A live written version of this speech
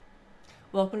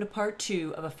Welcome to part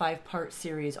 2 of a 5-part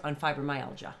series on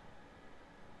fibromyalgia.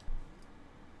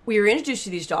 We were introduced to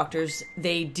these doctors.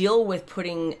 They deal with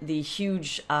putting the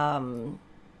huge, come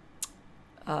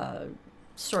on,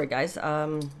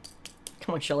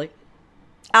 Shelley.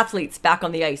 Athletes back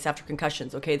on the ice after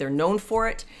concussions, okay? They're known for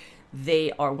it.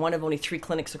 They are one of only 3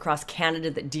 clinics across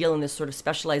Canada that deal in this sort of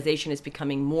specialization. It's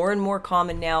becoming more and more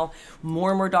common now. More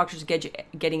and more doctors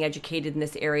getting educated in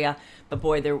this area. But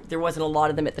boy, there wasn't a lot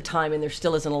of them at the time, and there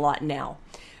still isn't a lot now.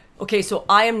 Okay, so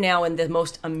I am now in the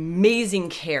most amazing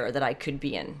care that I could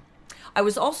be in. I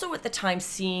was also at the time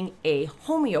seeing a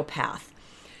homeopath.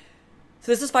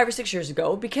 So this is 5 or 6 years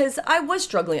ago, because I was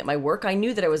struggling at my work. I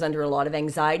knew that I was under a lot of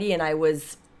anxiety, and I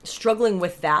was struggling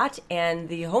with that, and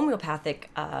the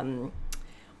homeopathic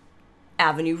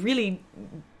avenue really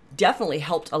definitely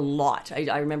helped a lot.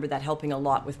 I remember that helping a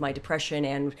lot with my depression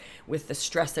and with the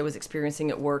stress I was experiencing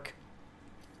at work,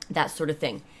 that sort of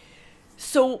thing.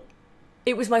 So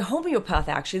it was my homeopath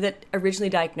actually that originally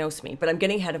diagnosed me, but I'm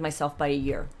getting ahead of myself by a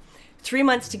year. 3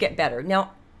 months to get better.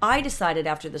 Now, I decided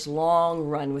after this long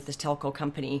run with this telco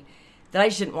company that I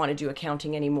just didn't want to do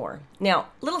accounting anymore. Now,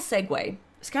 little segue,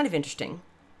 it's kind of interesting.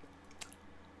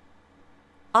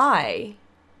 I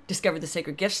discovered the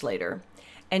sacred gifts later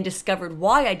and discovered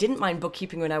why I didn't mind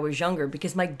bookkeeping when I was younger,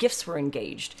 because my gifts were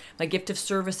engaged. My gift of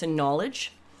service and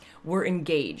knowledge were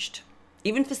engaged.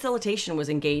 Even facilitation was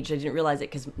engaged. I didn't realize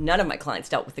it because none of my clients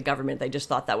dealt with the government. They just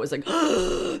thought that was like,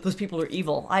 those people are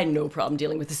evil. I had no problem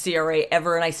dealing with the CRA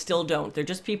ever, and I still don't. They're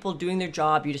just people doing their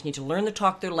job. You just need to learn to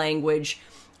talk their language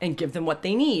and give them what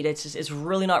they need. It's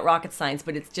really not rocket science,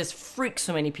 but it just freaks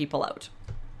so many people out.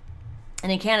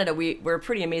 And in Canada, we're a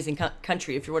pretty amazing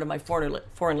country if you're one of my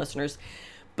foreign listeners.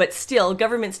 But still,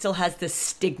 government still has this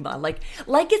stigma, like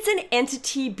it's an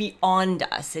entity beyond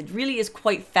us. It really is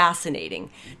quite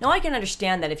fascinating. Now, I can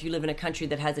understand that if you live in a country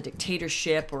that has a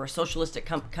dictatorship or a socialistic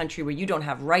country where you don't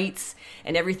have rights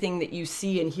and everything that you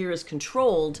see and hear is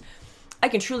controlled, I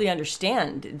can truly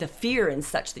understand the fear and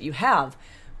such that you have.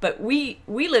 But we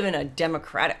live in a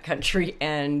democratic country,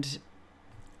 and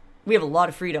we have a lot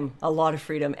of freedom,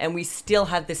 and we still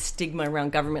have this stigma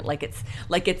around government like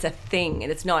it's a thing,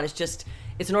 and it's not.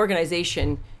 It's an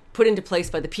organization put into place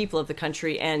by the people of the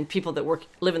country, and people that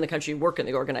live in the country work in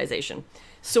the organization.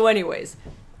 So anyways,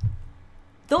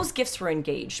 those gifts were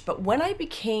engaged. But when I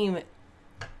became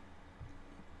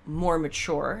more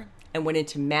mature and went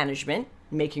into management,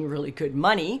 making really good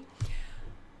money,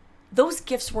 those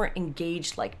gifts weren't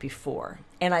engaged like before,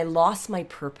 and I lost my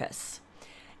purpose.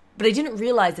 But I didn't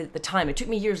realize it at the time. It took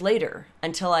me years later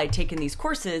until I'd taken these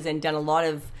courses and done a lot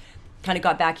of, kind of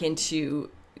got back into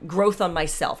growth on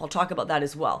myself. I'll talk about that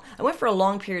as well. I went for a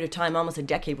long period of time, almost a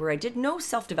decade, where I did no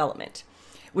self-development,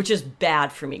 which is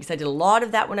bad for me because I did a lot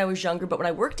of that when I was younger. But when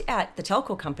I worked at the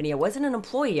telco company, I wasn't an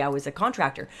employee, I was a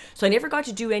contractor. So I never got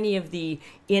to do any of the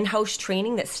in-house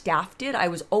training that staff did. I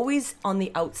was always on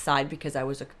the outside because I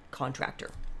was a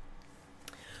contractor.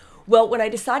 Well, when I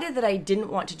decided that I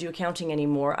didn't want to do accounting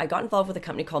anymore, I got involved with a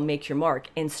company called Make Your Mark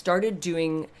and started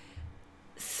doing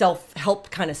self-help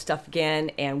kind of stuff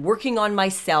again and working on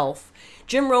myself.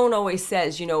 Jim Rohn always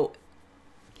says, if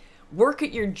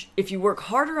you work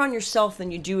harder on yourself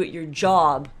than you do at your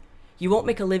job, you won't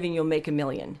make a living, you'll make $1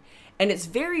 million. And it's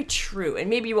very true. And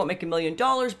maybe you won't make $1 million,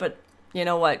 but you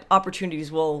know what?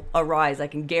 Opportunities will arise. I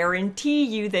can guarantee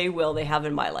you they will. They have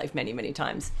in my life many, many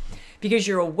times. Because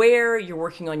you're aware, you're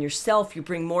working on yourself, you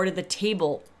bring more to the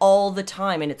table all the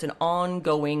time, and it's an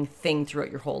ongoing thing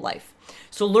throughout your whole life.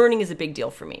 So learning is a big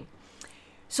deal for me.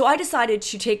 So I decided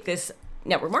to take this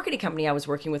network marketing company I was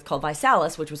working with called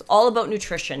Visalis, which was all about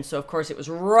nutrition. So of course it was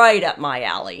right up my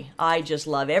alley. I just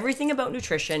love everything about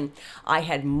nutrition. I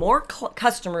had more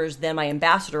customers than my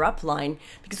ambassador upline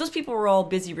because those people were all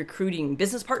busy recruiting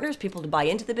business partners, people to buy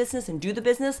into the business and do the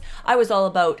business. I was all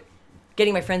about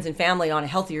getting my friends and family on a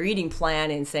healthier eating plan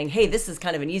and saying, hey, this is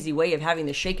kind of an easy way of having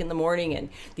the shake in the morning, and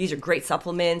these are great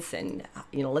supplements, and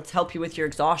let's help you with your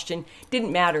exhaustion.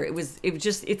 Didn't matter. It was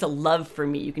just, it's a love for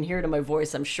me. You can hear it in my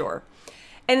voice, I'm sure.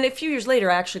 And a few years later,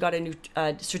 I actually got a new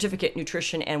certificate in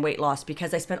nutrition and weight loss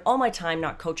because I spent all my time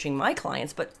not coaching my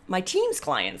clients, but my team's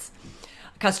clients,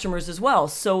 customers as well.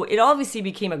 So it obviously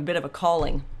became a bit of a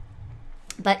calling.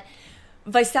 But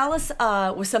Visalis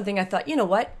was something I thought, you know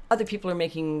what, other people are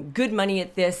making good money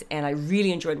at this, and I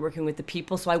really enjoyed working with the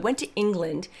people. So I went to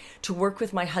England to work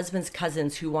with my husband's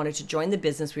cousins who wanted to join the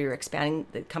business. We were expanding,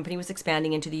 the company was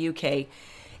expanding into the UK,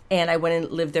 and I went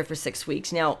and lived there for 6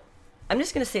 weeks. Now, I'm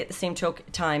just going to say at the same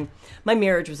time, my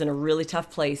marriage was in a really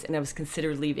tough place, and I was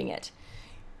considered leaving it.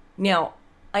 Now,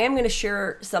 I am going to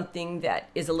share something that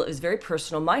is very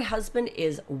personal. My husband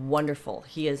is wonderful.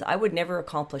 I would never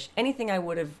accomplish anything I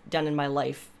would have done in my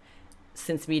life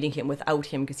since meeting him without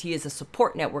him, because he is a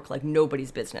support network like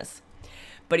nobody's business.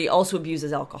 But he also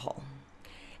abuses alcohol.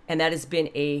 And that has been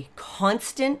a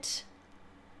constant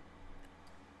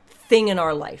thing in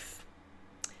our life,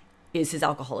 is his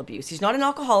alcohol abuse. He's not an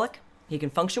alcoholic. He can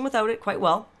function without it quite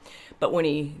well. But when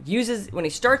he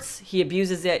starts, he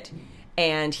abuses it,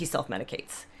 and he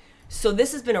self-medicates. So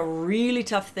this has been a really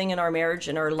tough thing in our marriage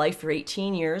and our life for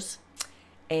 18 years.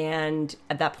 And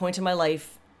at that point in my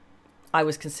life, I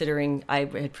was considering I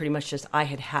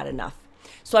had had enough.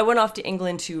 So I went off to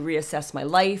England to reassess my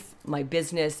life, my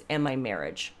business, and my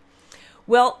marriage.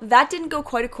 Well, that didn't go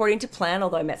quite according to plan,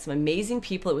 although I met some amazing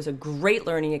people. It was a great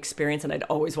learning experience, and I'd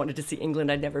always wanted to see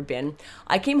England. I'd never been.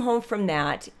 I came home from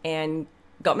that and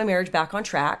got my marriage back on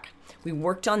track. We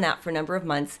worked on that for a number of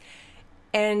months.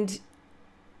 And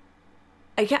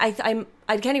I can't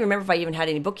even remember if I even had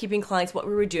any bookkeeping clients, what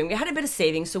we were doing. We had a bit of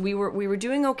savings, so we were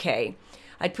doing okay.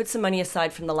 I'd put some money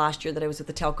aside from the last year that I was with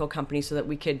the telco company so that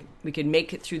we could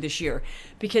make it through this year.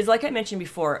 Because like I mentioned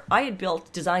before, I had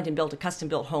designed and built a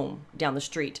custom-built home down the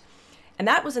street. And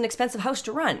that was an expensive house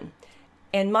to run.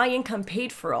 And my income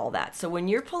paid for all that. So when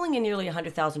you're pulling in nearly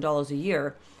 $100,000 a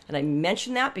year, and I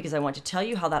mention that because I want to tell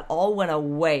you how that all went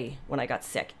away when I got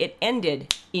sick. It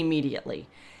ended immediately.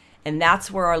 And that's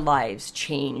where our lives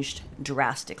changed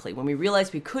drastically, when we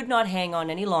realized we could not hang on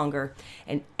any longer,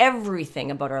 and everything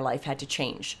about our life had to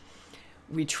change.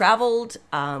 We traveled.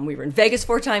 We were in Vegas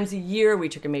 4 times a year. We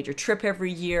took a major trip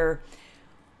every year.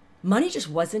 Money just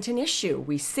wasn't an issue.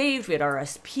 We saved. We had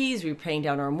RSPs. We were paying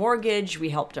down our mortgage. We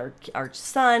helped our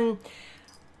son.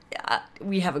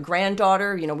 We have a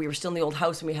granddaughter. We were still in the old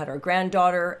house when we had our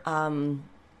granddaughter,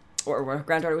 or our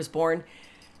granddaughter was born.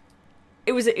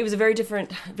 It was a very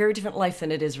different life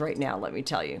than it is right now, let me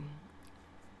tell you.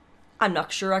 I'm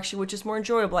not sure actually which is more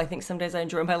enjoyable. I think some days I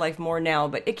enjoy my life more now,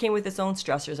 but it came with its own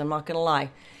stressors, I'm not going to lie.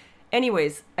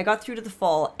 Anyways, I got through to the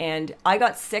fall, and I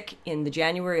got sick in the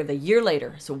January of the year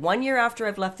later. So 1 year after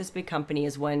I've left this big company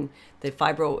is when the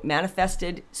fibro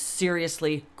manifested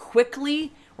seriously,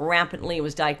 quickly, rampantly,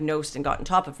 was diagnosed and got on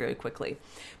top of very quickly.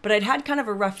 But I'd had kind of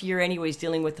a rough year anyways,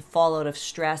 dealing with the fallout of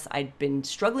stress. I'd been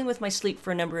struggling with my sleep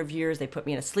for a number of years. They put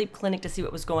me in a sleep clinic to see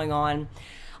what was going on.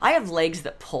 I have legs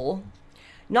that pull.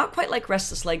 Not quite like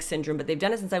restless leg syndrome, but they've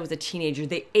done it since I was a teenager.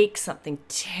 They ache something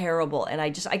terrible, and I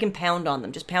can pound on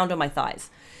them, just pound on my thighs.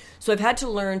 So I've had to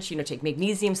learn to, take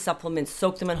magnesium supplements,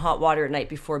 soak them in hot water at night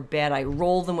before bed. I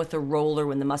roll them with a roller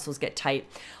when the muscles get tight.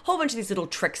 A whole bunch of these little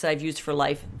tricks I've used for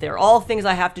life. They're all things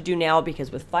I have to do now, because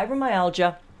with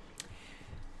fibromyalgia,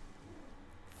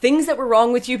 things that were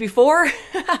wrong with you before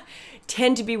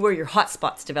tend to be where your hot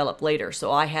spots develop later.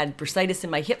 So I had bursitis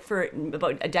in my hip for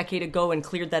about a decade ago and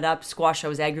cleared that up. Squash, I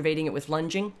was aggravating it with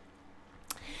lunging.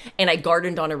 And I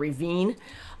gardened on a ravine.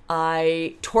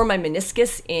 I tore my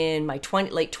meniscus in my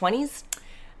late 20s,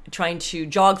 trying to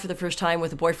jog for the first time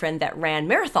with a boyfriend that ran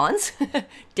marathons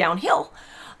downhill.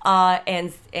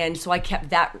 And so I kept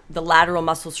the lateral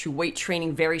muscles through weight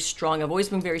training very strong. I've always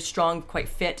been very strong, quite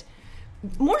fit.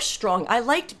 More strong. I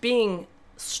liked being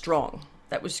strong.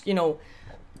 That was,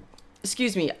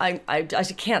 excuse me, I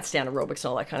can't stand aerobics and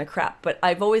all that kind of crap. But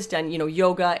I've always done,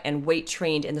 yoga and weight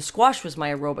trained, and the squash was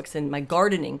my aerobics and my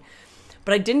gardening.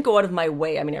 But I didn't go out of my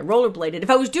way. I mean, I rollerbladed. If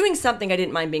I was doing something, I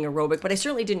didn't mind being aerobic, but I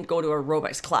certainly didn't go to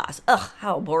aerobics class. Ugh,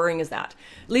 how boring is that?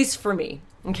 At least for me,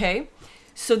 okay?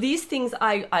 So these things,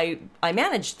 I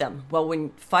managed them well when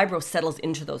fibro settles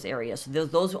into those areas. So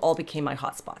those all became my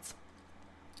hot spots.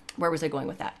 Where was I going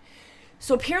with that?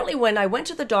 So apparently when I went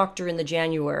to the doctor in the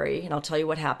January, and I'll tell you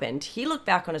what happened, he looked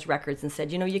back on his records and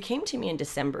said, you came to me in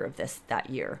December of that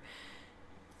year.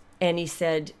 And he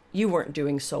said, you weren't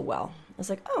doing so well. I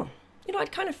was like, oh. I'd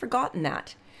kind of forgotten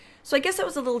that. So I guess I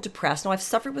was a little depressed. Now, I've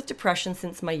suffered with depression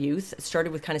since my youth. It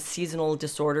started with kind of seasonal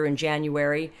disorder in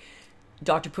January.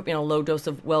 Doctor put me on a low dose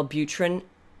of Wellbutrin.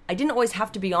 I didn't always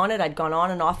have to be on it. I'd gone on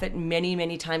and off it many,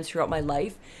 many times throughout my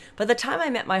life. By the time I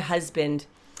met my husband,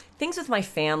 things with my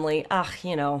family, they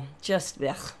were just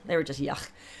yuck.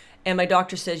 And my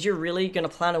doctor says, you're really going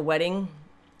to plan a wedding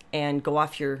and go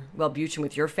off your Wellbutrin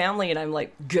with your family? And I'm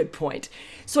like, good point.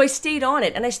 So I stayed on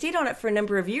it, and I stayed on it for a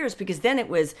number of years, because then it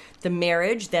was the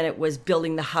marriage, then it was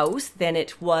building the house, then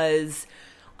it was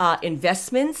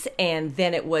investments, and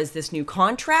then it was this new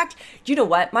contract. You know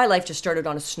what? My life just started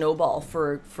on a snowball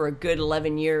for a good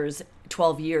 11 years,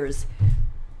 12 years,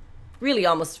 really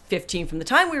almost 15. From the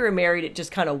time we were married, it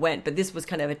just kind of went. But this was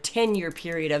kind of a 10-year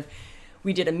period of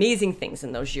We did amazing things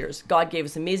in those years. God gave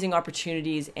us amazing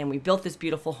opportunities, and we built this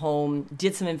beautiful home,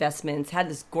 did some investments, had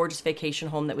this gorgeous vacation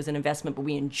home that was an investment, but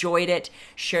we enjoyed it,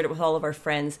 shared it with all of our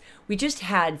friends. We just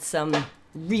had some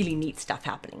really neat stuff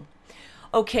happening.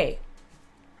 Okay,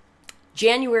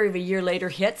 January of a year later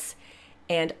hits,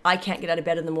 and I can't get out of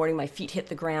bed in the morning. My feet hit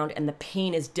the ground, and the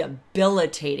pain is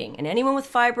debilitating. And anyone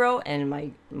with fibro, and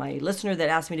my listener that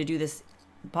asked me to do this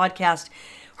podcast,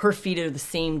 her feet are the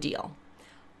same deal.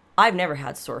 I've never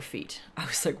had sore feet. I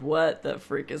was like, what the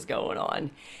freak is going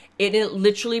on? It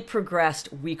literally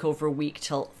progressed week over week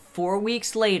till 4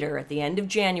 weeks later, at the end of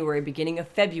January, beginning of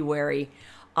February,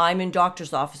 I'm in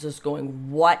doctor's offices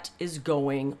going, what is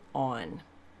going on?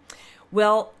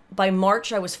 Well, by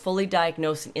March, I was fully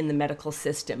diagnosed in the medical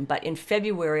system. But in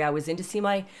February, I was in to see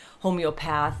my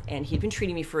homeopath, and he'd been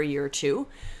treating me for a year or two.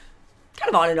 Kind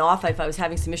of on and off. If I was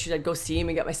having some issues, I'd go see him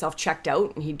and get myself checked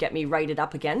out, and he'd get me righted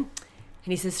up again.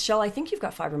 And he says, Shell, I think you've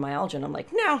got fibromyalgia. And I'm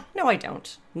like, no, I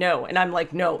don't. No. And I'm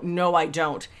like, no, I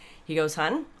don't. He goes,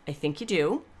 hun, I think you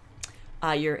do.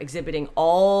 You're exhibiting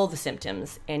all the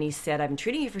symptoms. And he said, I've been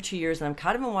treating you for 2 years, and I'm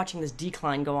kind of been watching this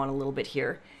decline go on a little bit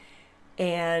here.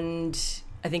 And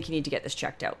I think you need to get this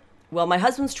checked out. Well, my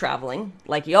husband's traveling,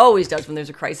 like he always does when there's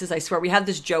a crisis. I swear, we have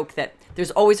this joke that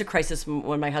there's always a crisis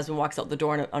when my husband walks out the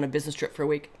door on a business trip for a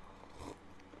week.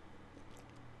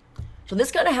 So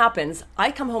this kind of happens.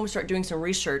 I come home and start doing some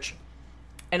research,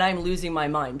 and I'm losing my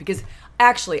mind because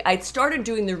actually I'd started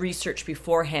doing the research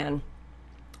beforehand,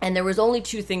 and there was only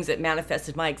 2 things that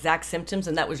manifested my exact symptoms,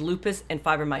 and that was lupus and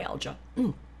fibromyalgia.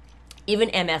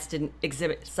 Even MS didn't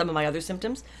exhibit some of my other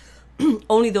symptoms.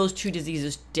 Only those 2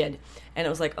 diseases did. And it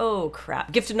was like, oh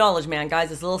crap. Gift of knowledge, man,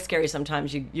 guys, it's a little scary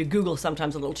sometimes. You Google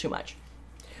sometimes a little too much.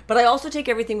 But I also take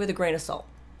everything with a grain of salt.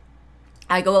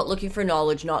 I go out looking for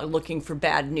knowledge, not looking for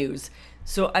bad news.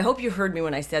 So I hope you heard me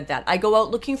when I said that. I go out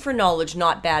looking for knowledge,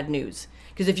 not bad news.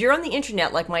 Because if you're on the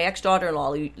internet, like my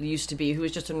ex-daughter-in-law used to be, who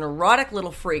was just a neurotic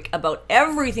little freak about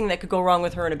everything that could go wrong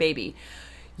with her and a baby,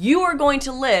 you are going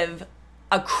to live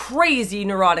a crazy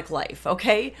neurotic life,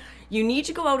 okay? You need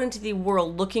to go out into the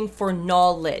world looking for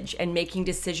knowledge and making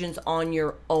decisions on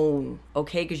your own,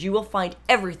 okay? Because you will find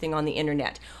everything on the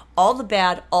internet. All the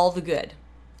bad, all the good.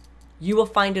 You will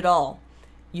find it all.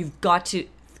 You've got to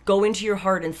go into your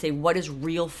heart and say, what is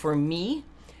real for me?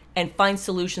 And find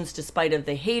solutions despite of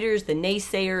the haters, the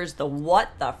naysayers, the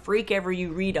what the freak ever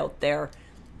you read out there.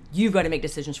 You've got to make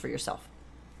decisions for yourself.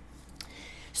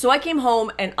 So I came home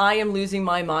and I am losing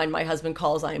my mind. My husband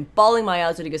calls. I am bawling my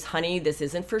eyes out. He goes, honey, this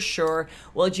isn't for sure.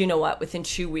 Well, do you know what? Within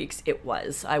 2 weeks, it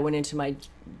was. I went into my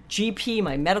GP,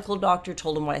 my medical doctor,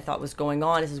 told him what I thought was going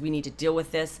on. He says, we need to deal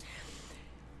with this.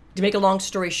 To make a long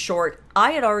story short,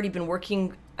 I had already been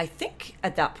working, I think,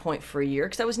 at that point for a year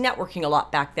because I was networking a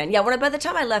lot back then. Yeah, by the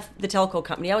time I left the telco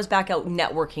company, I was back out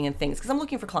networking and things because I'm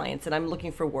looking for clients and I'm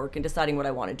looking for work and deciding what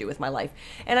I want to do with my life.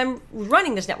 And I'm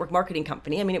running this network marketing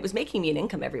company. I mean, it was making me an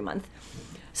income every month.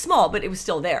 Small, but it was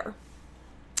still there.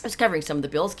 I was covering some of the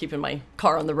bills, keeping my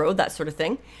car on the road, that sort of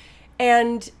thing.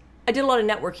 And I did a lot of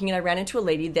networking, and I ran into a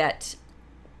lady that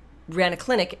ran a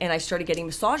clinic, and I started getting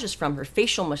massages from her,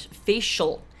 fascia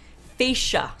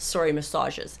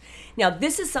massages. Now,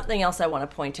 this is something else I want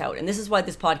to point out, and this is why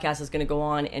this podcast is going to go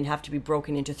on and have to be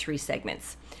broken into 3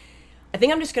 segments. I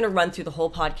think I'm just going to run through the whole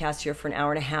podcast here for an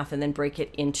hour and a half and then break it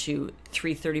into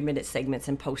 3 30-minute segments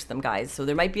and post them, guys. So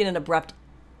there might be an abrupt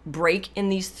break in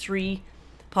these 3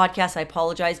 podcasts. I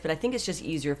apologize, but I think it's just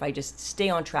easier if I just stay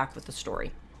on track with the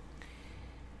story.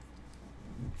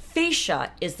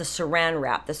 Fascia is the saran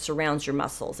wrap that surrounds your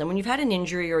muscles. And when you've had an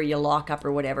injury or you lock up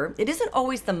or whatever, it isn't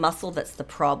always the muscle that's the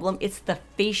problem. It's the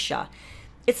fascia.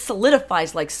 It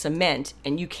solidifies like cement,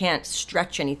 and you can't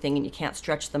stretch anything, and you can't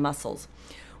stretch the muscles.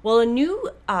 Well, a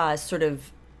new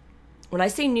when I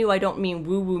say new, I don't mean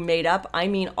woo-woo made up. I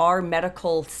mean our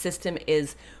medical system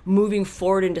is moving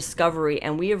forward in discovery,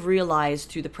 and we have realized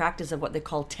through the practice of what they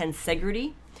call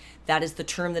tensegrity, that is the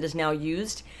term that is now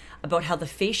used, about how the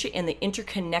fascia and the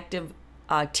interconnective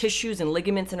tissues and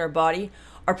ligaments in our body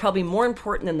are probably more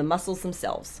important than the muscles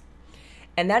themselves.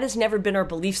 And that has never been our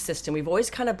belief system. We've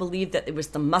always kind of believed that it was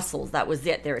the muscles. That was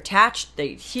it. They're attached.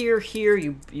 They here,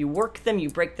 you work them, you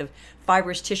break the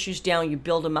fibrous tissues down, you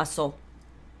build a muscle.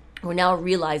 We're now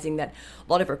realizing that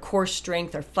a lot of our core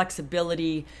strength, our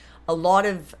flexibility, a lot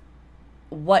of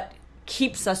what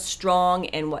keeps us strong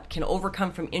and what can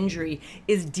overcome from injury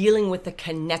is dealing with the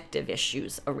connective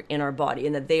issues in our body,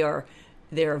 and that they are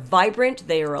vibrant,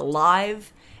 they are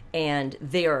alive, and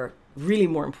they are really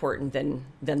more important than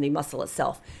the muscle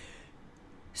itself.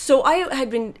 So I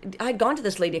had gone to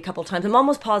this lady a couple of times. I'm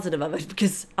almost positive of it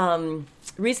because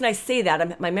The reason I say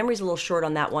that, my memory's a little short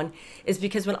on that one, is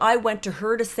because when I went to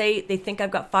her to say they think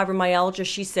I've got fibromyalgia,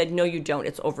 she said, no, you don't.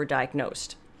 It's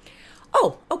overdiagnosed.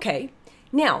 Oh, okay.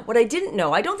 Now, what I didn't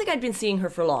know, I don't think I'd been seeing her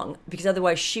for long, because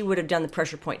otherwise she would have done the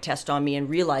pressure point test on me and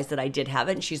realized that I did have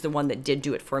it, and she's the one that did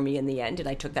do it for me in the end, and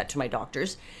I took that to my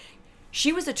doctors.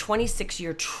 She was a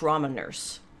 26-year trauma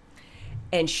nurse,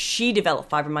 and she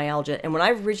developed fibromyalgia, and when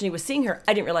I originally was seeing her,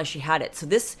 I didn't realize she had it. So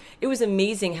it was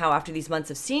amazing how after these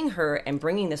months of seeing her and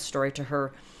bringing this story to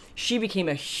her, she became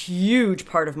a huge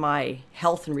part of my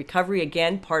health and recovery,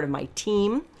 again, part of my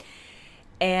team,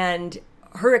 and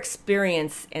her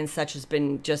experience and such has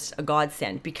been just a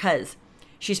godsend, because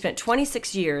she spent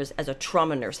 26 years as a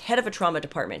trauma nurse, head of a trauma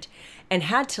department, and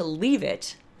had to leave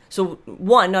it. So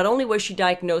one, not only was she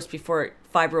diagnosed before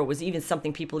fibro was even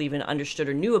something people even understood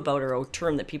or knew about, or a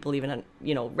term that people even,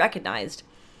 recognized.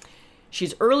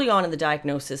 She's early on in the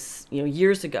diagnosis,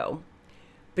 years ago.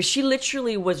 But she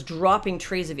literally was dropping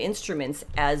trays of instruments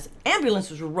as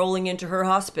ambulances were rolling into her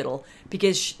hospital,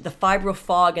 because the fibro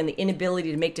fog and the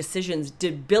inability to make decisions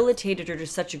debilitated her to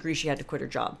such a degree she had to quit her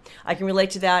job. I can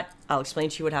relate to that. I'll explain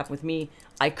to you what happened with me.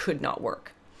 I could not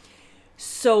work.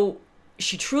 So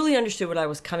she truly understood what I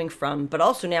was coming from, but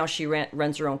also now she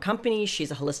runs her own company.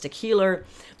 She's a holistic healer,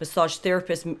 massage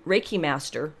therapist, Reiki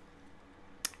master,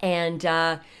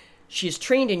 and she's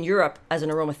trained in Europe as an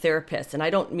aromatherapist, and I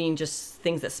don't mean just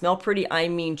things that smell pretty. I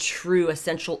mean true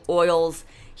essential oils,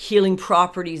 healing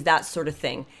properties, that sort of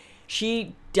thing.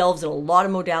 She delves in a lot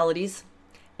of modalities,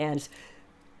 and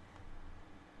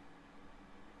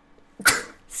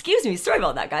excuse me, sorry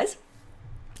about that, guys.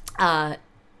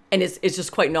 And it's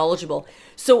just quite knowledgeable.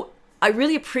 So I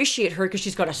really appreciate her because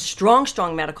she's got a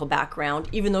strong medical background,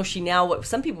 even though she now, what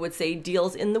some people would say,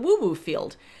 deals in the woo-woo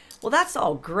field. Well, that's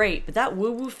all great, but that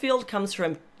woo-woo field comes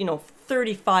from,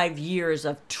 35 years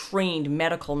of trained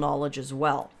medical knowledge as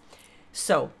well.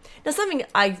 So, now something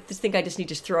I think I just need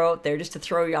to throw out there just to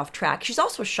throw you off track. She's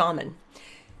also a shaman.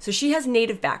 So she has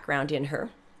native background in her,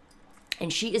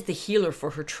 and she is the healer for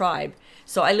her tribe.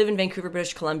 So I live in Vancouver,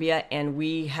 British Columbia, and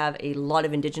we have a lot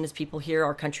of Indigenous people here.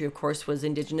 Our country, of course, was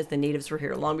Indigenous. The natives were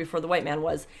here long before the white man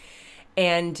was.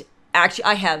 And actually,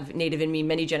 I have native in me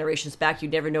many generations back.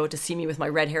 You'd never know it to see me with my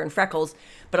red hair and freckles.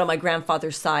 But on my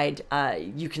grandfather's side,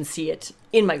 you can see it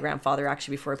in my grandfather,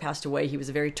 actually, before he passed away. He was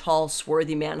a very tall,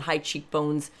 swarthy man, high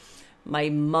cheekbones. My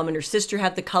mom and her sister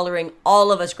had the coloring.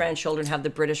 All of us grandchildren have the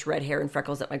British red hair and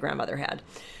freckles that my grandmother had.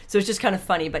 So it's just kind of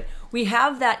funny. But we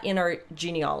have that in our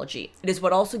genealogy. It is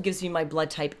what also gives me my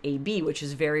blood type AB, which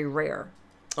is very rare.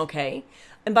 Okay?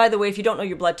 And by the way, if you don't know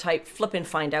your blood type, flip and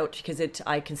find out, because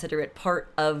I consider it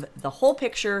part of the whole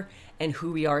picture and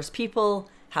who we are as people,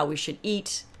 how we should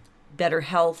eat, better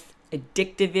health,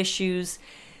 addictive issues.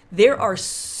 There is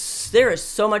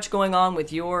so much going on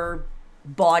with your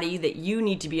body that you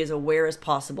need to be as aware as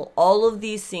possible. All of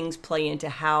these things play into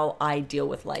how I deal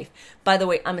with life. By the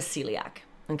way, I'm a celiac.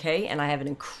 Okay, and I have an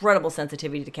incredible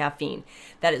sensitivity to caffeine.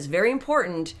 That is very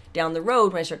important down the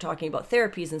road when I start talking about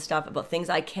therapies and stuff, about things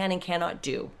I can and cannot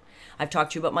do. I've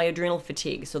talked to you about my adrenal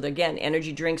fatigue. So again,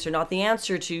 energy drinks are not the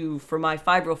answer for my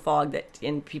fibro fog,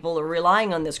 and people are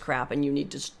relying on this crap, and you need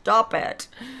to stop it.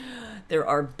 There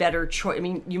are better choices. I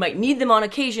mean, you might need them on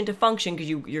occasion to function because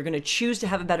you're going to choose to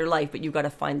have a better life, but you've got to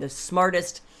find the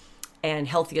smartest and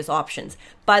healthiest options.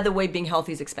 By the way, being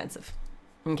healthy is expensive.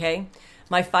 Okay?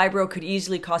 My fibro could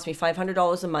easily cost me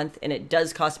 $500 a month, and it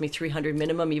does cost me $300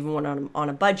 minimum, even when I'm on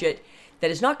a budget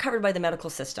that is not covered by the medical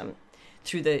system.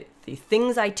 Through the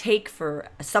things I take for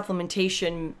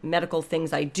supplementation, medical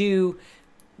things I do,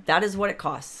 that is what it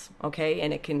costs, okay?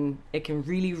 And it can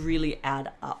really, really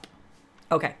add up.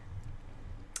 Okay.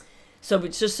 So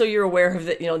it's just so you're aware of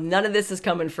that, none of this is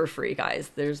coming for free,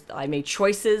 guys. I made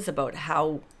choices about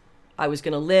how I was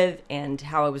going to live and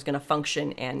how I was going to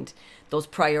function, and those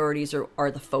priorities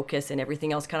are the focus, and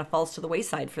everything else kind of falls to the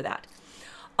wayside for that.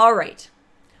 All right.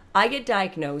 I get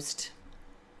diagnosed.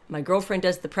 My girlfriend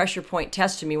does the pressure point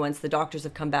test to me once the doctors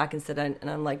have come back and said, and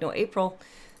I'm like, no, April,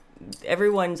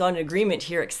 everyone's on agreement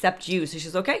here except you. So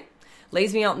she's okay.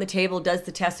 Lays me out on the table, does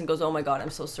the test, and goes, oh my God, I'm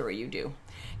so sorry you do.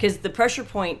 Because the pressure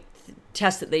point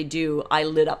test that they do, I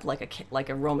lit up like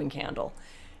a Roman candle.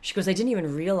 She goes, I didn't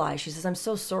even realize. She says, I'm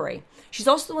so sorry. She's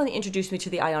also the one that introduced me to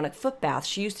the ionic foot baths.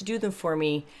 She used to do them for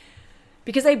me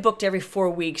because I booked every 4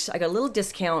 weeks. I got a little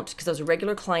discount because I was a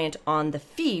regular client on the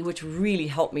fee, which really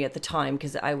helped me at the time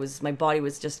because my body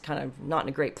was just kind of not in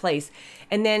a great place.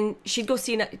 And then she'd go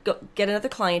get another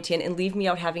client in and leave me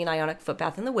out having an ionic foot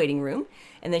bath in the waiting room.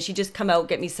 And then she'd just come out,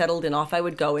 get me settled, and off I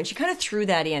would go. And she kind of threw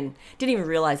that in. Didn't even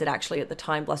realize it actually at the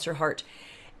time, bless her heart.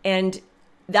 And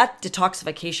that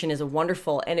detoxification is a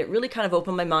wonderful, and it really kind of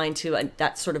opened my mind to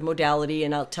that sort of modality.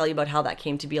 And I'll tell you about how that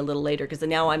came to be a little later, because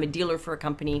now I'm a dealer for a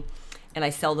company and I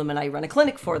sell them and I run a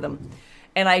clinic for them.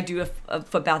 And I do a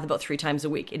foot bath about 3 times a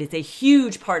week. It is a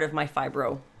huge part of my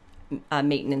fibro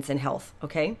maintenance and health.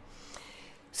 Okay.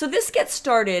 So this gets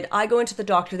started. I go into the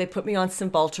doctor. They put me on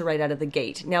Cymbalta right out of the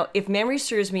gate. Now, if memory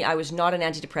serves me, I was not on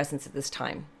antidepressants at this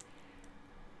time.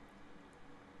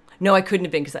 No, I couldn't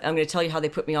have been, because I'm going to tell you how they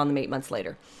put me on them 8 months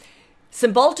later.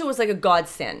 Cymbalta was like a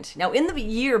godsend. Now, in the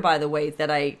year, by the way, that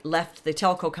I left the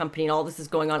telco company and all this is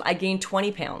going on, I gained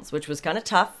 20 pounds, which was kind of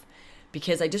tough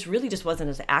because I just wasn't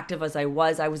as active as I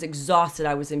was. I was exhausted.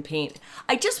 I was in pain.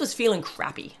 I just was feeling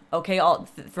crappy, okay,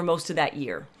 for most of that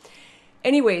year.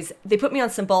 Anyways, they put me on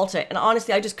Cymbalta, and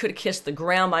honestly, I just could have kissed the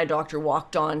ground my doctor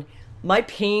walked on. My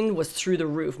pain was through the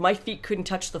roof. My feet couldn't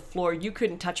touch the floor. You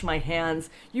couldn't touch my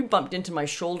hands. You bumped into my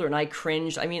shoulder and I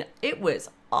cringed. I mean, it was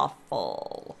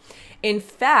awful. In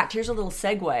fact, here's a little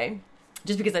segue,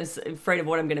 just because I'm afraid of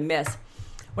what I'm going to miss.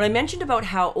 When I mentioned about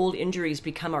how old injuries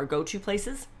become our go-to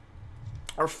places,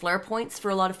 or flare points for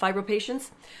a lot of fibro patients,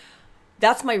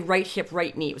 that's my right hip,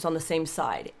 right knee. It was on the same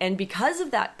side. And because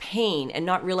of that pain and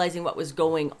not realizing what was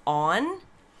going on,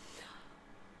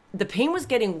 the pain was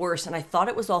getting worse, and I thought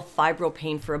it was all fibro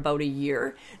pain for about a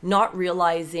year, not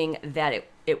realizing that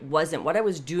it wasn't. What I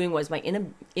was doing was my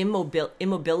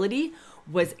immobility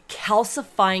was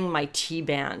calcifying my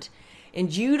T-band.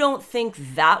 And you don't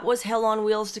think that was hell on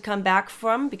wheels to come back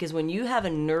from? Because when you have a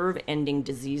nerve ending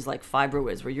disease like fibro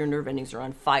is, where your nerve endings are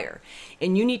on fire,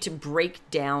 and you need to break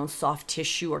down soft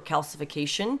tissue or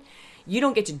calcification, you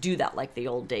don't get to do that like the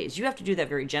old days. You have to do that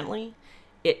very gently.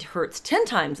 It hurts 10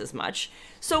 times as much.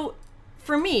 So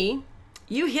for me,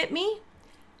 you hit me,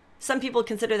 some people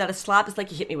consider that a slap. It's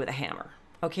like you hit me with a hammer.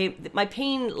 Okay, my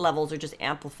pain levels are just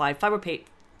amplified. Fibro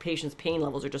patients' pain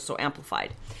levels are just so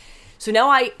amplified. So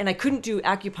now I couldn't do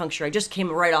acupuncture. I just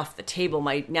came right off the table.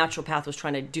 My naturopath was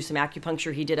trying to do some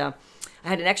acupuncture. I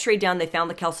had an x-ray done. They found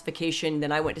the calcification.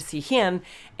 Then I went to see him,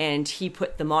 and he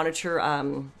put the monitor,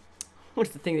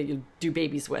 what's the thing that you do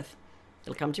babies with?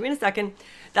 It'll come to me in a second.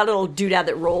 That little doodad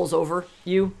that rolls over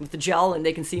you with the gel and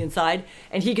they can see inside.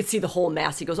 And he could see the whole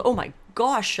mass. He goes, "Oh my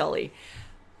gosh, Shelley."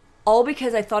 All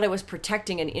because I thought I was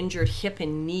protecting an injured hip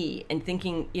and knee and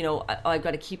thinking, I've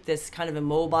got to keep this kind of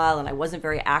immobile, and I wasn't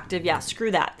very active. Yeah,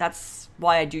 screw that. That's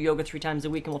why I do yoga 3 times a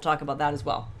week, and we'll talk about that as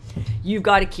well. You've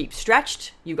got to keep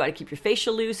stretched. You've got to keep your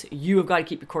fascia loose. You have got to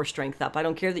keep your core strength up. I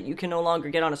don't care that you can no longer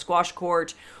get on a squash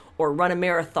court or run a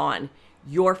marathon.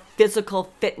 Your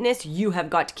physical fitness, you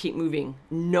have got to keep moving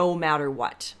no matter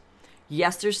what.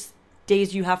 Yes, there's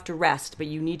days you have to rest, but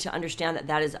you need to understand that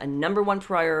that is a number one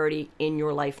priority in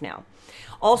your life now.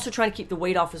 Also, trying to keep the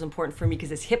weight off was important for me because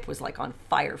his hip was like on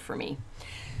fire for me.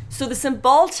 So the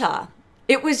Cymbalta,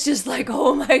 it was just like,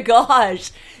 oh my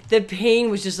gosh, the pain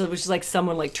was just like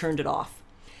someone like turned it off.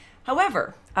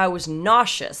 However, I was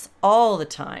nauseous all the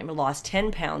time. I lost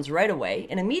 10 pounds right away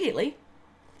and immediately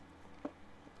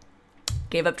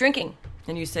gave up drinking.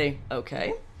 And you say,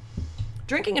 okay.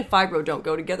 Drinking and fibro don't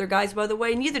go together, guys, by the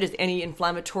way. Neither does any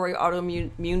inflammatory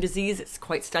autoimmune disease. It's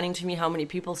quite stunning to me how many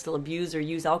people still abuse or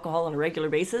use alcohol on a regular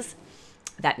basis.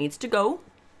 That needs to go.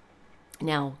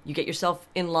 Now, you get yourself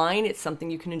in line. It's something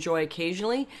you can enjoy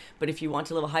occasionally. But if you want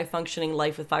to live a high-functioning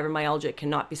life with fibromyalgia, it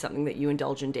cannot be something that you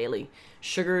indulge in daily.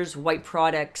 Sugars, white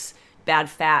products, bad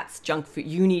fats, junk food.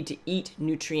 You need to eat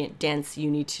nutrient-dense.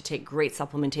 You need to take great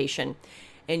supplementation.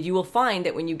 And you will find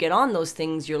that when you get on those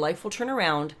things, your life will turn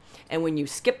around. And when you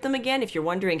skip them again, if you're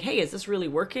wondering, hey, is this really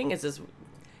working?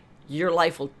 Your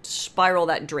life will spiral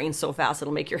that drain so fast,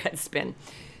 it'll make your head spin.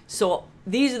 So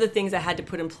these are the things I had to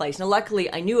put in place. Now,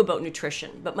 luckily, I knew about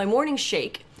nutrition. But my morning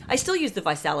shake, I still use the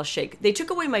Visalis shake. They took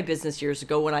away my business years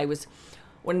ago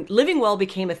when Living Well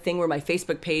became a thing where my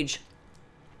Facebook page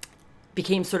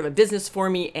became sort of a business for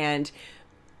me, and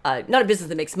not a business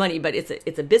that makes money, but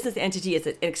it's a business entity. It's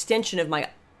an extension of my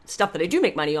stuff that I do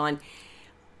make money on.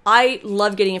 I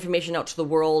love getting information out to the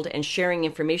world and sharing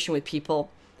information with people.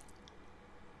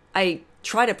 I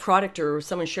tried a product or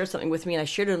someone shared something with me and I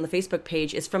shared it on the Facebook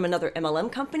page. It's from another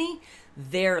MLM company.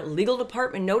 Their legal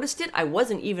department noticed it. I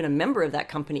wasn't even a member of that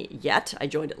company yet. I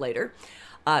joined it later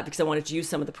because I wanted to use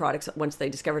some of the products once they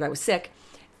discovered I was sick.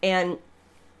 And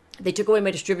they took away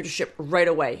my distributorship right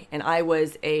away. And I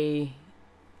was a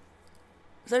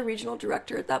regional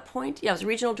director at that point? Yeah, I was a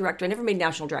regional director. I never made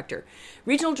national director.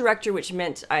 Regional director, which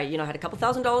meant I, had a couple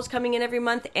 $1,000s coming in every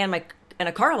month and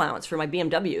a car allowance for my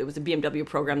BMW. It was a BMW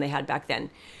program they had back then.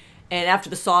 And after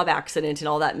the Saab accident and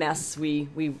all that mess, we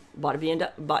bought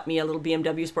me a little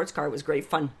BMW sports car. It was great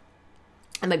fun.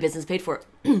 And my business paid for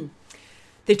it.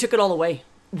 They took it all away.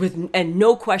 and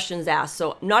no questions asked.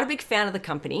 So not a big fan of the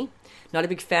company, not a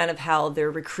big fan of how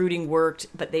their recruiting worked,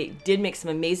 but they did make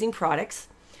some amazing products.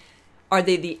 Are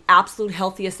they the absolute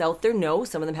healthiest out there? No.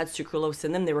 Some of them had sucralose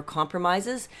in them. There were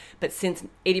compromises. But since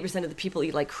 80% of the people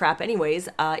eat like crap anyways,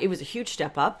 it was a huge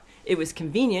step up. It was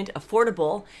convenient,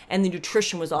 affordable, and the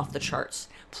nutrition was off the charts.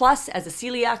 Plus, as a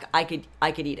celiac, I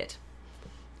could eat it.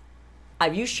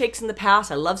 I've used shakes in the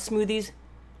past. I love smoothies.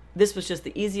 This was just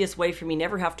the easiest way for me.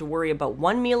 Never have to worry about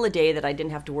one meal a day that I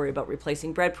didn't have to worry about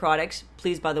replacing bread products.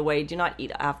 Please, by the way, do not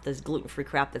eat half this gluten-free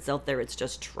crap that's out there. It's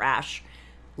just trash.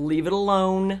 Leave it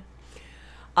alone.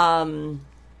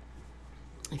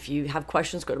 If you have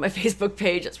questions, go to my Facebook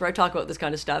page. That's where I talk about this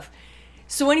kind of stuff.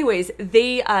 So anyways,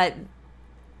 the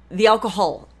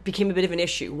alcohol became a bit of an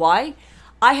issue. Why?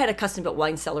 I had a custom-built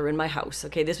wine cellar in my house.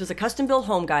 Okay, this was a custom-built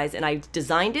home, guys, and I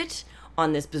designed it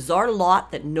on this bizarre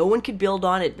lot that no one could build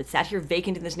on. It sat here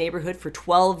vacant in this neighborhood for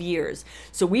 12 years.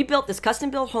 So we built this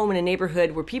custom-built home in a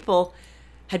neighborhood where people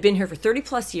had been here for 30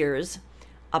 plus years.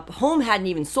 A home hadn't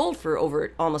even sold for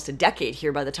over almost a decade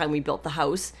here by the time we built the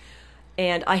house.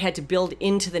 And I had to build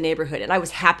into the neighborhood, and I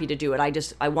was happy to do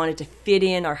it. I wanted to fit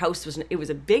in. Our house was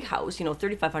a big house,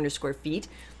 3,500 square feet.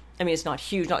 I mean, it's not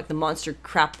huge, not like the monster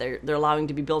crap they're allowing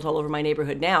to be built all over my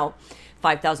neighborhood now.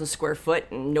 5,000 square foot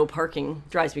and no parking.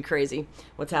 Drives me crazy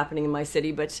what's happening in my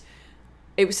city, but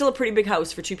it was still a pretty big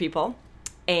house for two people.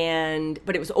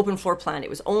 But it was open floor plan. It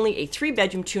was only a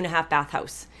 3-bedroom, 2.5 bath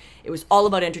house. It was all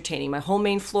about entertaining. My whole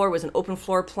main floor was an open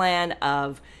floor plan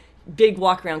of big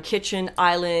walk around kitchen,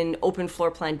 island, open floor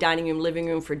plan, dining room, living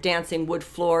room for dancing, wood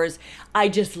floors. I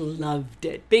just loved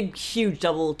it. Big, huge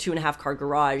double 2.5 car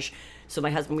garage. So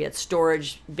my husband, we had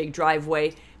storage, big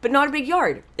driveway, but not a big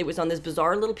yard. It was on this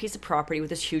bizarre little piece of property with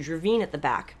this huge ravine at the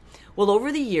back. Well,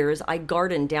 over the years, I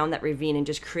gardened down that ravine and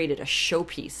just created a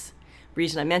showpiece.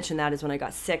 Reason I mention that is when I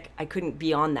got sick, I couldn't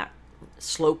be on that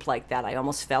slope like that. I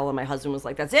almost fell, and my husband was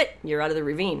like, "That's it, you're out of the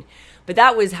ravine." But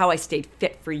that was how I stayed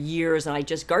fit for years,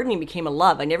 and gardening became a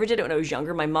love. I never did it when I was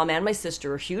younger. My mom and my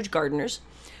sister are huge gardeners,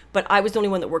 but I was the only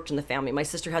one that worked in the family. My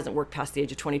sister hasn't worked past the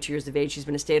age of 22 years of age. She's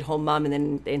been a stay-at-home mom, and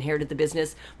then they inherited the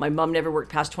business. My mom never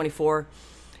worked past 24.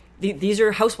 These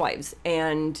are housewives,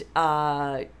 and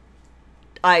I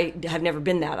have never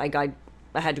been that.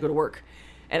 I had to go to work.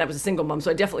 And I was a single mom,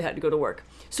 so I definitely had to go to work.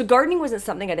 So gardening wasn't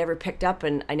something I'd ever picked up,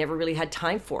 and I never really had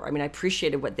time for. I mean, I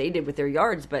appreciated what they did with their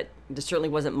yards, but it certainly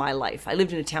wasn't my life. I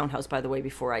lived in a townhouse, by the way,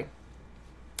 before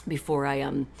we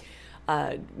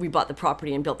bought the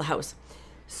property and built the house.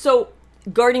 So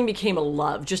gardening became a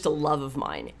love, just a love of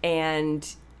mine.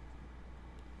 And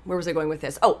where was I going with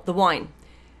this? Oh, the wine.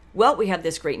 Well, we have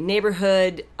this great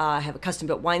neighborhood. I have a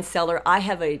custom-built wine cellar. I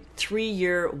have a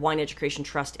 3-year wine education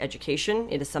trust education.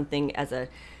 It is something as a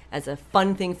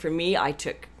fun thing for me. I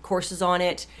took courses on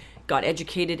it, got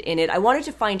educated in it. I wanted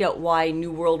to find out why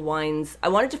New World wines. I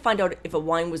wanted to find out if a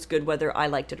wine was good, whether I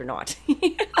liked it or not,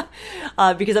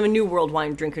 because I'm a New World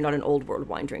wine drinker, not an Old World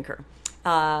wine drinker.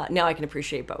 Now I can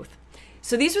appreciate both.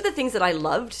 So these were the things that I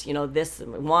loved, this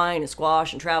and wine and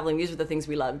squash and traveling. These were the things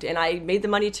we loved. And I made the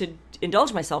money to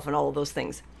indulge myself in all of those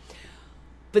things.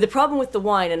 But the problem with the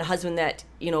wine and a husband that,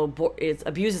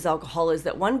 abuses alcohol is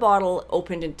that one bottle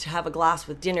opened and to have a glass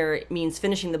with dinner means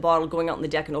finishing the bottle, going out on the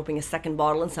deck and opening a second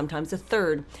bottle and sometimes a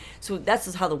third. So that's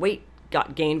just how the weight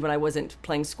got gained when I wasn't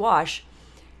playing squash.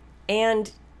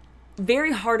 And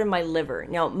very hard on my liver.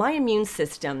 Now, my immune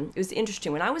system, it was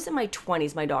interesting. When I was in my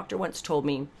 20s, my doctor once told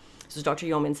me, this is Dr.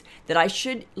 Yeomans, that I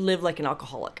should live like an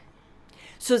alcoholic.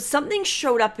 So something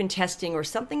showed up in testing or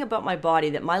something about my body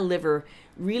that my liver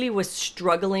really was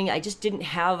struggling. I just didn't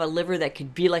have a liver that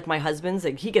could be like my husband's.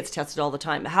 Like, he gets tested all the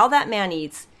time. How that man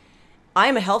eats, I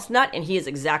am a health nut, and he is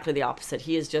exactly the opposite.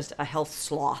 He is just a health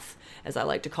sloth, as I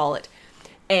like to call it.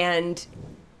 And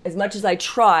as much as I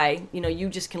try, you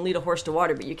just can lead a horse to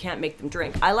water, but you can't make them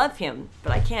drink. I love him,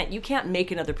 but I can't. You can't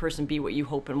make another person be what you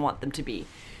hope and want them to be.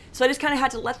 So I just kind of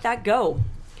had to let that go.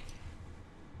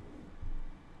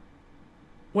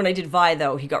 When I did Vi,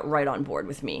 though, he got right on board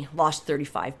with me. Lost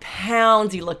 35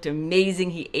 pounds. He looked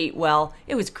amazing. He ate well.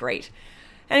 It was great.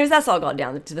 Anyways, that's all gone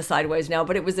down to the sideways now,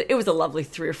 but it was a lovely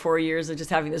 3 or 4 years of just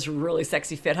having this really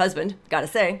sexy, fit husband, gotta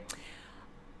say.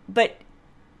 But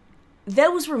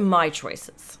those were my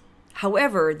choices.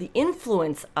 However, the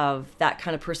influence of that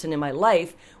kind of person in my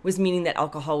life was meaning that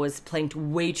alcohol was playing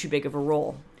way too big of a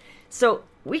role. So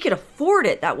we could afford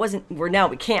it. Now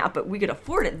we can't, but we could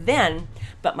afford it then,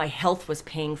 but my health was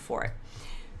paying for it.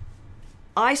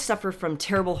 I suffer from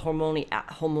terrible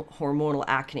hormonal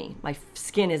acne. My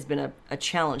skin has been a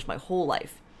challenge my whole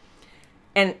life.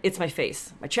 And it's my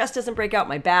face. My chest doesn't break out,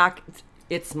 my back,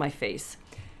 it's my face.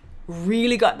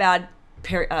 Really got bad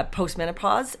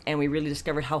postmenopause, and we really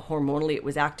discovered how hormonally it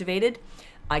was activated.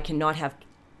 I cannot have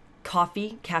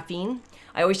caffeine.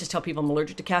 I always just tell people I'm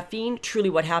allergic to caffeine. Truly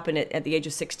what happened at the age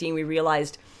of 16, we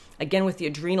realized, again with the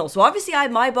adrenal. So obviously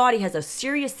my body has a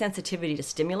serious sensitivity to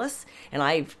stimulus, and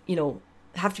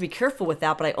have to be careful with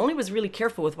that, but I only was really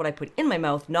careful with what I put in my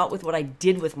mouth, not with what I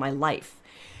did with my life.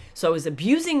 So I was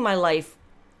abusing my life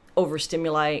over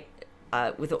stimuli,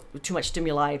 with too much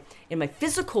stimuli in my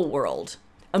physical world,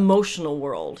 emotional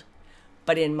world,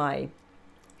 but in my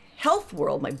health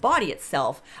world, my body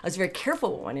itself, I was very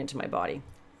careful what went into my body,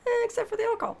 except for the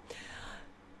alcohol.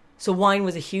 So wine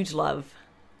was a huge love.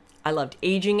 I loved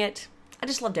aging it. I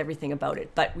just loved everything about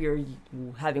it, but we were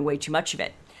having way too much of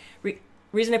it.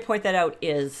 Reason I point that out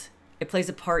is it plays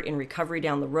a part in recovery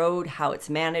down the road, how it's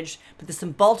managed, but the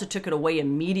Cymbalta took it away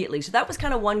immediately. So that was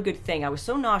kind of one good thing. I was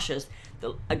so nauseous.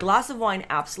 A glass of wine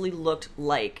absolutely looked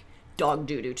like dog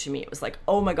doo-doo to me. It was like,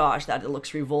 oh my gosh, that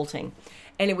looks revolting.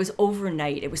 And it was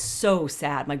overnight. It was so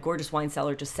sad. My gorgeous wine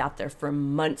cellar just sat there for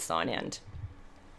months on end.